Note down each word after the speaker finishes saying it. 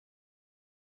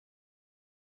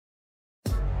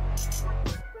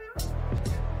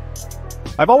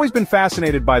I've always been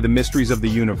fascinated by the mysteries of the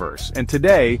universe, and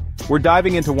today, we're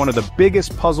diving into one of the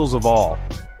biggest puzzles of all.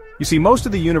 You see, most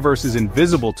of the universe is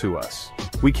invisible to us.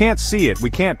 We can't see it,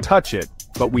 we can't touch it,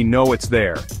 but we know it's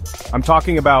there. I'm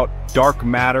talking about dark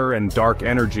matter and dark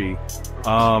energy.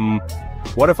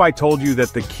 What if I told you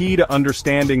that the key to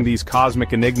understanding these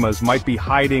cosmic enigmas might be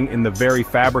hiding in the very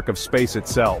fabric of space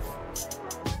itself?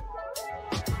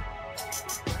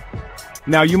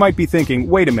 Now you might be thinking,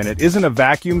 wait a minute, isn't a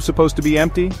vacuum supposed to be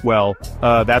empty? Well,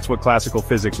 that's what classical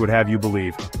physics would have you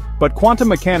believe. But quantum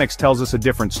mechanics tells us a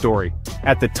different story.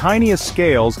 At the tiniest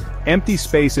scales, empty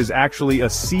space is actually a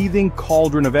seething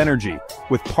cauldron of energy,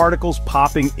 with particles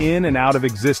popping in and out of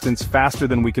existence faster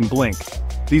than we can blink.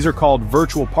 These are called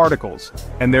virtual particles,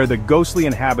 and they're the ghostly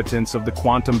inhabitants of the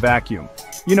quantum vacuum.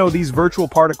 You know, these virtual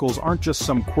particles aren't just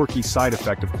some quirky side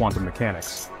effect of quantum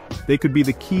mechanics. They could be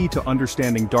the key to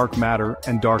understanding dark matter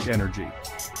and dark energy.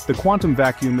 The quantum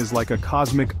vacuum is like a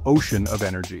cosmic ocean of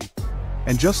energy.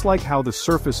 And just like how the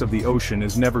surface of the ocean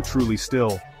is never truly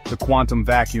still, the quantum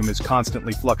vacuum is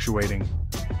constantly fluctuating.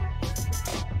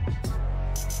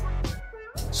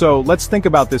 So let's think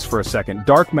about this for a second.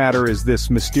 Dark matter is this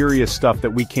mysterious stuff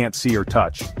that we can't see or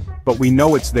touch, but we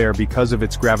know it's there because of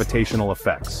its gravitational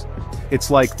effects.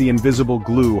 It's like the invisible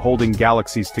glue holding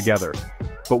galaxies together.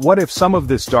 But what if some of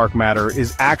this dark matter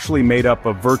is actually made up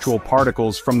of virtual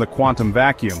particles from the quantum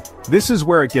vacuum? This is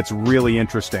where it gets really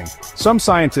interesting. Some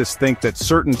scientists think that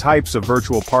certain types of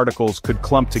virtual particles could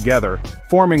clump together,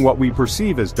 forming what we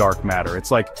perceive as dark matter. It's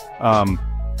like,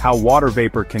 how water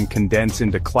vapor can condense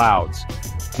into clouds.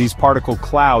 These particle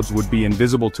clouds would be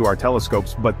invisible to our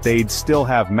telescopes, but they'd still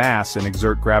have mass and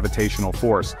exert gravitational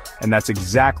force, and that's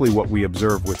exactly what we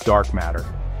observe with dark matter.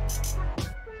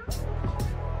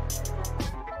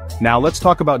 Now let's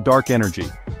talk about dark energy,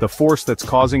 the force that's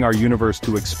causing our universe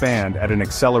to expand at an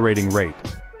accelerating rate.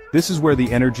 This is where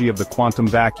the energy of the quantum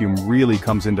vacuum really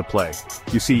comes into play.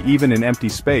 You see, even in empty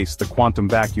space, the quantum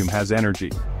vacuum has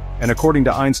energy. And according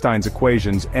to Einstein's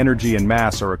equations, energy and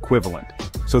mass are equivalent.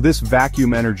 So this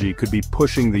vacuum energy could be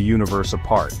pushing the universe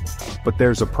apart. But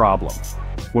there's a problem.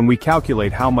 When we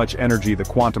calculate how much energy the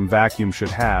quantum vacuum should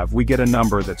have, we get a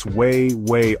number that's way,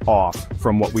 way off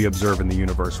from what we observe in the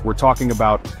universe. We're talking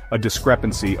about a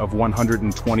discrepancy of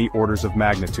 120 orders of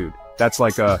magnitude. That's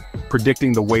like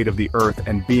predicting the weight of the Earth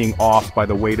and being off by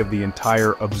the weight of the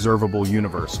entire observable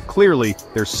universe. Clearly,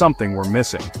 there's something we're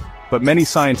missing. But many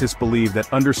scientists believe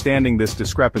that understanding this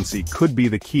discrepancy could be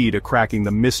the key to cracking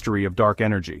the mystery of dark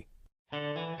energy.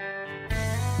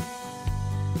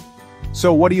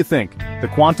 So what do you think? The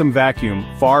quantum vacuum,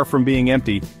 far from being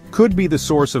empty, could be the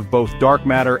source of both dark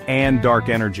matter and dark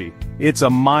energy. It's a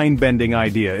mind-bending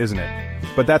idea, isn't it?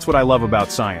 But that's what I love about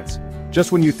science.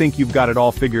 Just when you think you've got it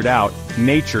all figured out,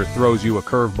 nature throws you a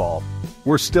curveball.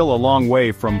 We're still a long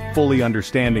way from fully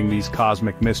understanding these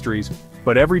cosmic mysteries,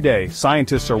 but every day,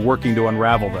 scientists are working to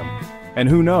unravel them. And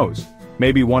who knows?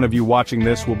 Maybe one of you watching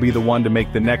this will be the one to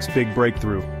make the next big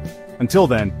breakthrough. Until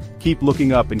then, keep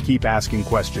looking up and keep asking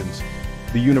questions.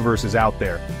 The universe is out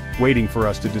there, waiting for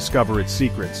us to discover its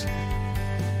secrets.